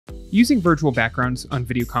Using virtual backgrounds on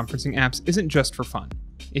video conferencing apps isn't just for fun.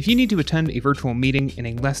 If you need to attend a virtual meeting in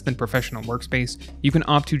a less than professional workspace, you can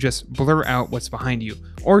opt to just blur out what's behind you,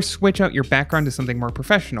 or switch out your background to something more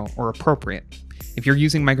professional or appropriate. If you're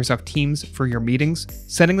using Microsoft Teams for your meetings,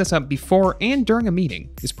 setting this up before and during a meeting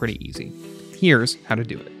is pretty easy. Here's how to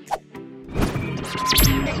do it.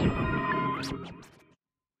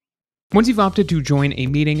 Once you've opted to join a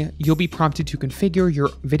meeting, you'll be prompted to configure your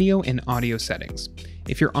video and audio settings.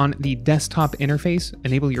 If you're on the desktop interface,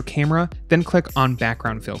 enable your camera, then click on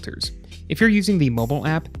Background Filters. If you're using the mobile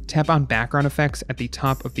app, tap on Background Effects at the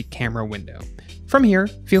top of the camera window. From here,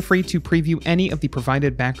 feel free to preview any of the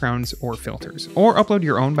provided backgrounds or filters, or upload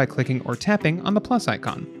your own by clicking or tapping on the plus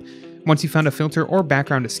icon. Once you've found a filter or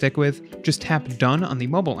background to stick with, just tap Done on the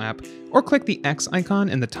mobile app, or click the X icon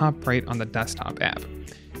in the top right on the desktop app.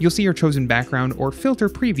 You'll see your chosen background or filter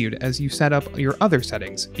previewed as you set up your other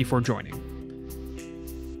settings before joining.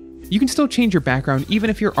 You can still change your background even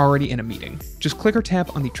if you're already in a meeting. Just click or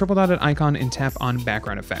tap on the triple dotted icon and tap on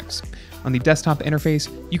Background Effects. On the desktop interface,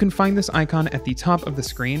 you can find this icon at the top of the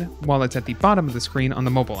screen, while it's at the bottom of the screen on the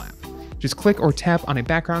mobile app. Just click or tap on a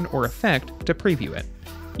background or effect to preview it.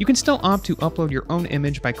 You can still opt to upload your own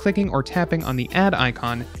image by clicking or tapping on the Add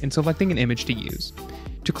icon and selecting an image to use.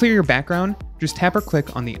 To clear your background, just tap or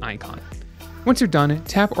click on the icon. Once you're done,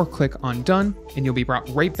 tap or click on Done, and you'll be brought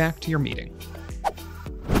right back to your meeting.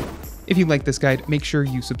 If you like this guide, make sure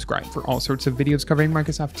you subscribe for all sorts of videos covering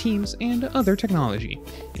Microsoft Teams and other technology.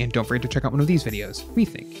 And don't forget to check out one of these videos we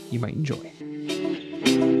think you might enjoy.